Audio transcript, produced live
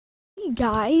Hey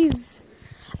guys,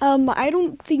 I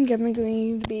don't think I'm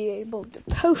going to be able to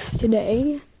post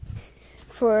today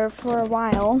for a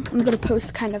while. I'm gonna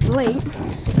post kind of late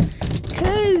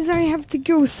because I have to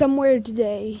go somewhere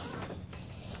today.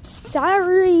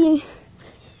 Sorry,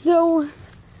 though.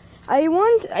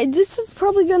 This is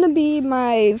probably gonna be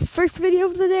my first video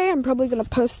of the day. I'm probably gonna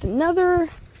post another.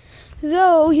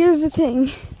 Though here's the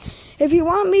thing: if you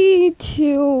want me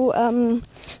to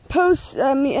post,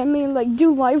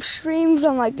 do live streams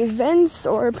on like events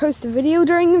or post a video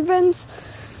during events,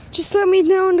 just let me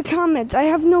know in the comments. I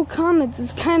have no comments.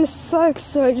 It kind of sucks,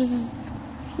 so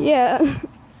yeah.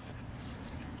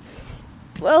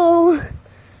 Well,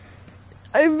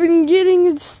 I've been getting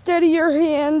a steadier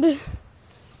hand.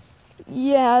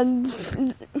 Yeah.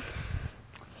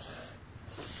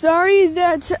 Sorry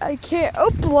that I can't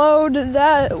upload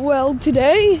that well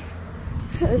today.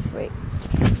 Wait.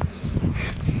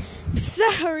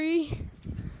 Sorry.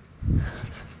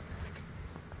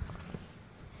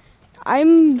 I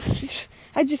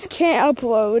just can't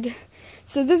upload.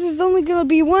 So this is only gonna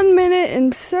be 1 minute,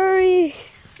 and sorry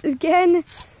again.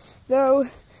 Though,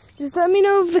 just let me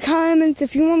know in the comments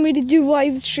if you want me to do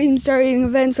live streams during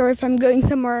events or if I'm going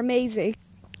somewhere amazing.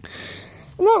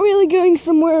 I'm not really going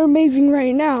somewhere amazing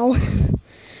right now.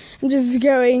 I'm just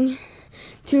going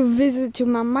to visit to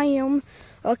my mom.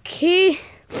 Okay?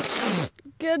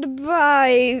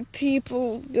 Goodbye,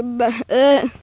 people. Goodbye.